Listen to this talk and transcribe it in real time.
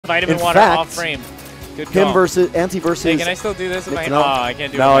vitamin In water fact, off frame. Good him call. versus Anti versus. Hey, can I still do this? If I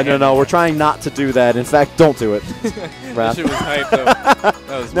can't do it. No. We're trying not to do that. In fact, don't do it. That shit was hype, though. That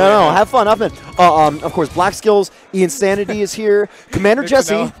was No, hype. have fun, Of course, Black Skills, Ian Sanity is here. Commander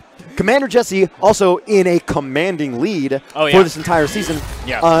Jesse. Commander Jesse also in a commanding lead for this entire season.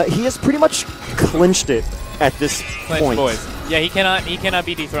 Yeah. He has pretty much clinched it at this point. Boys. Yeah, he cannot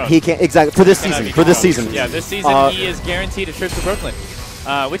be dethroned. He can't exactly for this season. Yeah, this season he is guaranteed a trip to Brooklyn,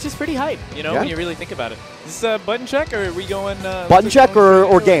 which is pretty hype. You know, when you really think about it. Is this button check or are we going? Button check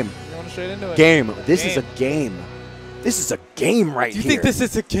or game? We're going straight into it. Game. This is a game. This is a game right here. You think this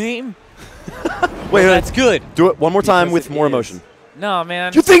is a game? Wait, that's good. Do it one more time with more emotion. No,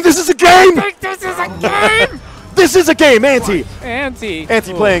 man. You think this is a game? You think this is a game? This is a game, Anti. Anti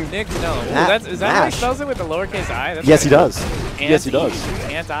playing. NickTanella. Is that how he spells it with the lowercase I? That's yes, he does. Yes, he does.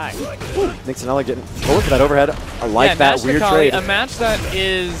 Anti. NickTanella getting going for that overhead. I like that Nash weird Necalli, trade. A match that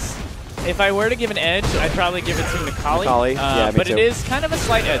is, if I were to give an edge, I'd probably give it to Necalli. Yeah, me but too. it is kind of a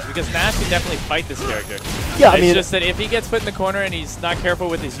slight edge because Nash can definitely fight this character. Yeah, it's just that if he gets put in the corner and he's not careful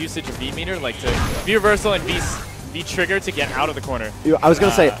with his usage of V meter, like to V reversal and V trigger to get out of the corner. I was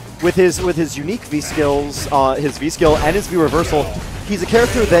gonna say with his unique V skills, his V skill and his V reversal, he's a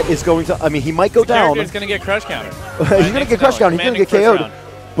character that is going to. I mean, he might go down. He's gonna get crush counter. He's gonna get crush counter. He's gonna get KO'd.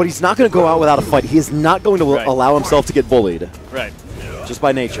 But he's not gonna go out without a fight. He is not going to allow himself to get bullied. Right. Just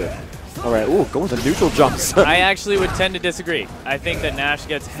by nature. All right. Ooh, going with the neutral jumps. I actually would tend to disagree. I think that Nash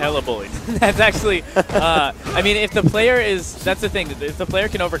gets hella bullied. That's actually, I mean, if the player is, that's the thing. If the player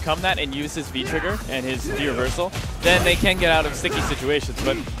can overcome that and use his V trigger and his V reversal, then they can get out of sticky situations.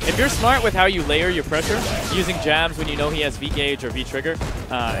 But if you're smart with how you layer your pressure, using jabs when you know he has V gauge or V trigger,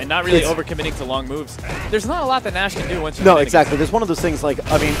 and not really overcommitting to long moves, there's not a lot that Nash can do once you No, exactly. There's one of those things like,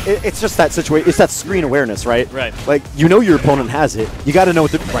 I mean, it's just that situation. It's that screen awareness, right? Right. Like, you know your opponent has it. You got to know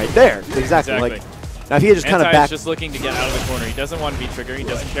what right there. Exactly. Like, now if he had just kind of back. Just looking to get out of the corner. He doesn't want V trigger. He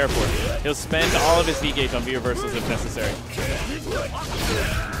doesn't care for it. He'll spend all of his V gauge on V reversals if necessary.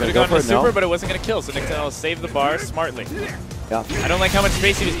 Could have gone for super, but it wasn't going to kill. So NickTanella saved the bar smartly. Yeah. I don't like how much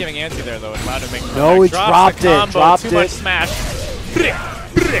space he was giving Anti there, though. It allowed him to make. No, he dropped it. Dropped it. Too much smash.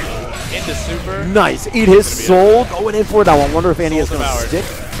 Into super. Nice. Eat his soul. Going in for that one. Wonder if Andy is going to stick.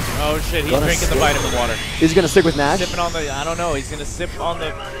 Oh shit, he's drinking the vitamin water. Is he going to stick with Nash? Sipping on the, I don't know, he's going to sip on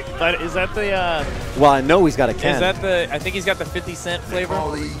the, but is that the, well, I know he's got a can. Is that the, I think he's got the 50-cent flavor.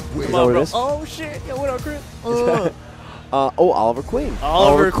 Is that what it is? Oh shit, yo, what up, Chris? Oliver Queen.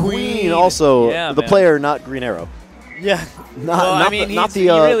 Oliver Queen. Also, yeah, the player, not Green Arrow. Yeah. Not, I mean, he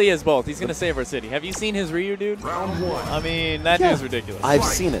really is both. He's going to save our city. Have you seen his Ryu, dude? I mean, that dude's ridiculous. I've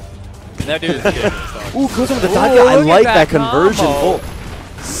seen it. That dude is ridiculous. Ooh, goes over the dodge. I like that conversion.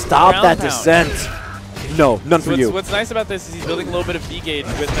 Stop that descent. No, none for you. What's nice about this is he's building a little bit of V-gauge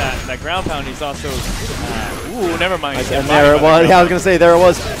with that ground pound. He's also, ooh, never mind. And there it was. Yeah, I was going to say, there it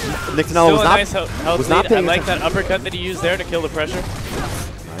was. NickTanella was not paying I like that uppercut that he used there to kill the pressure.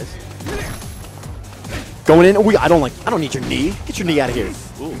 Nice. Going in. Ooh, I don't need your knee. Get your knee out of here.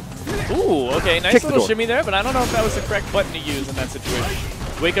 Ooh, okay. Nice little shimmy there, but I don't know if that was the correct button to use in that situation.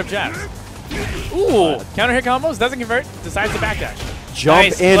 Wake up jabs. Ooh, counter hit combos, doesn't convert, decides to backdash.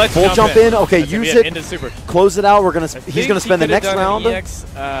 Jump in, full jump in. Okay, use it. Into super. Close it out. He's gonna spend the next round. He could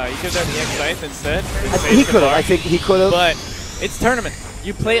have done the EX Scythe instead. He could have. I think he could have. But it's tournament.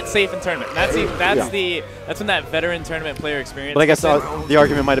 You play it safe in tournament. That's when that veteran tournament player experience. But I guess the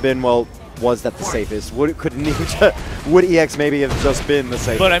argument might have been, well, was that the safest? Would EX maybe have just been the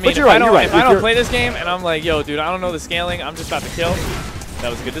safest? But I mean, if I don't play this game and I'm like, yo, dude, I don't know the scaling. I'm just about to kill. That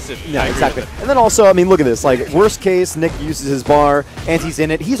was a good decision. Yeah, exactly. And then also, I mean, look at this. Like, worst case, Nick uses his bar, and he's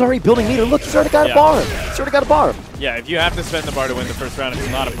in it. He's already building meter. Look, he's already got a bar. He's already got a bar. Yeah, if you have to spend the bar to win the first round, it's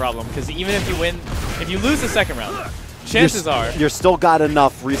not a problem. Because even if you win, if you lose the second round, chances are you're still got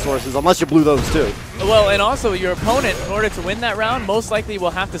enough resources, unless you blew those too. Well, and also your opponent, in order to win that round, most likely will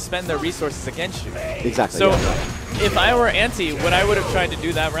have to spend their resources against you. Exactly. So, if I were Anti, what I would have tried to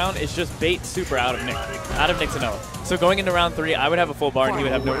do that round is just bait super out of NickTanella. So going into round 3, I would have a full bar and he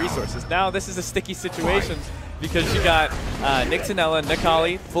would have no resources. Now this is a sticky situation because you got NickTanella,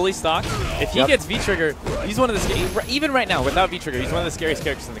 Necalli, fully stocked. If he gets V-Trigger, he's one of the, even right now, without V-Trigger, he's one of the scariest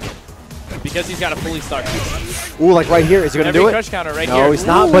characters in the game. Because he's got a fully stocked piece. Ooh, like right here. Is he going to do it? Crush counter right no, here. He's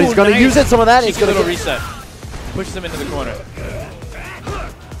not, but he's going to use it, some of that. He's going to little reset. Pushes him into the corner.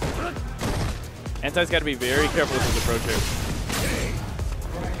 Anti's got to be very careful with his approach here.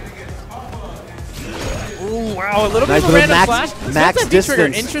 Ooh, wow, a little bit of a random flash. Max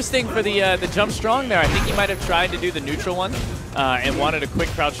distance. Interesting for the jump strong there. I think he might have tried to do the neutral one and wanted a quick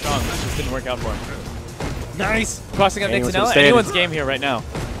crouch strong, which just didn't work out for him. Nice. Crossing up NickTanella. Anyone's game here right now.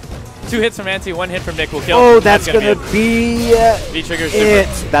 2 hits from Anti, 1 hit from Nick will kill. Oh, that's going to be V-trigger it.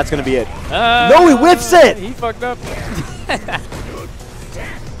 super. That's going to be it. No, he whips it. He fucked up.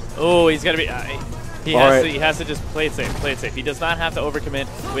 Oh, he's got to be... He has to just play it safe. Play it safe. He does not have to overcommit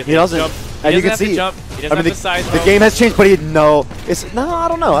with his jump. And you can see, jump. He doesn't have to side the game has changed, but I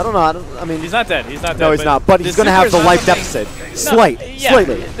don't know. I mean, he's not dead. He's not dead. No, he's not. But he's going to have the life deficit. Slightly.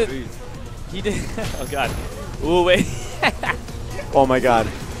 He did. Oh god. Ooh, wait. Oh my god.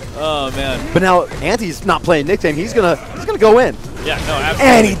 Oh man. But now Anti's not playing nickname. He's gonna go in. Yeah. No. Absolutely.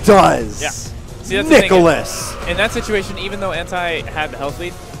 And he does. Yeah. See, that's Nicholas. The thing. In that situation, even though Anti had the health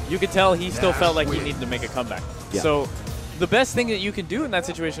lead, you could tell he still felt like he needed to make a comeback. Yeah. So the best thing that you can do in that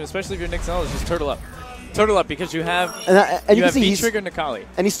situation, especially if you're NickTanella, is just turtle up. Turtle up because you have you have V-trigger Necalli.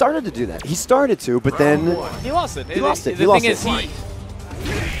 And he started to do that. He started to, but then he lost it. He lost it. The thing is,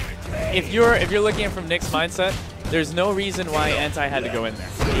 if you're looking at it from Nick's mindset, there's no reason why Anti had to go in there.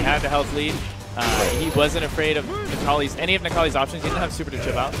 He had the health lead. He wasn't afraid of any of Necalli's options. He didn't have super to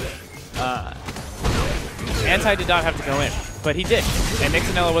chip out. Anti did not have to go in, but he did. And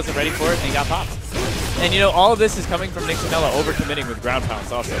NickTanella wasn't ready for it, and he got popped. And, you know, all of this is coming from NickTanella overcommitting with ground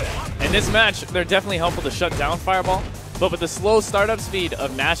pounds also. In this match, they're definitely helpful to shut down Fireball, but with the slow startup speed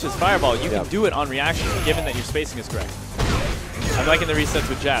of Nash's Fireball, you can do it on reaction, given that your spacing is correct. I'm liking the resets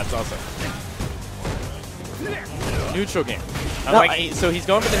with jabs also. Neutral game. So he's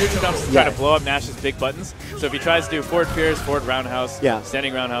going for the neutral jumps to try to blow up Nash's big buttons. So if he tries to do forward pierce, forward roundhouse,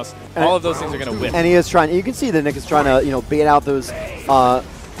 standing roundhouse, all of those things are going to whip. And he is trying. You can see that Nick is trying to, bait out those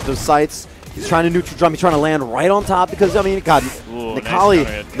sights. He's trying to neutral jump. He's trying to land right on top because, I mean, God,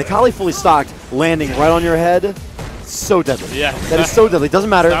 Necalli fully stocked, landing right on your head. So deadly. Yeah. That is so deadly. Doesn't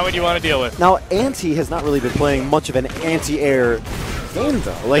matter. Not what you want to deal with. Now, Anti has not really been playing much of an anti-air game,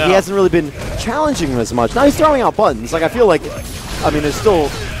 though. Like, he hasn't really been challenging him as much. Now he's throwing out buttons. Like, I feel like, there's still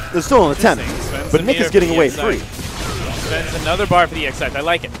an attempt. But Nick is getting away free. Spends another bar for the EX side. I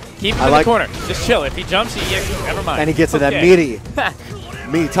like it. Keep him in the corner. Just chill. If he jumps, he EX. Never mind. And he gets to that meaty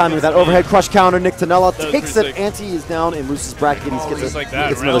timing with that overhead crush counter. NickTanella takes it. Anti is down in Moose's bracket. He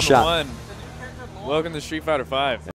gets another shot. Welcome to Street Fighter 5.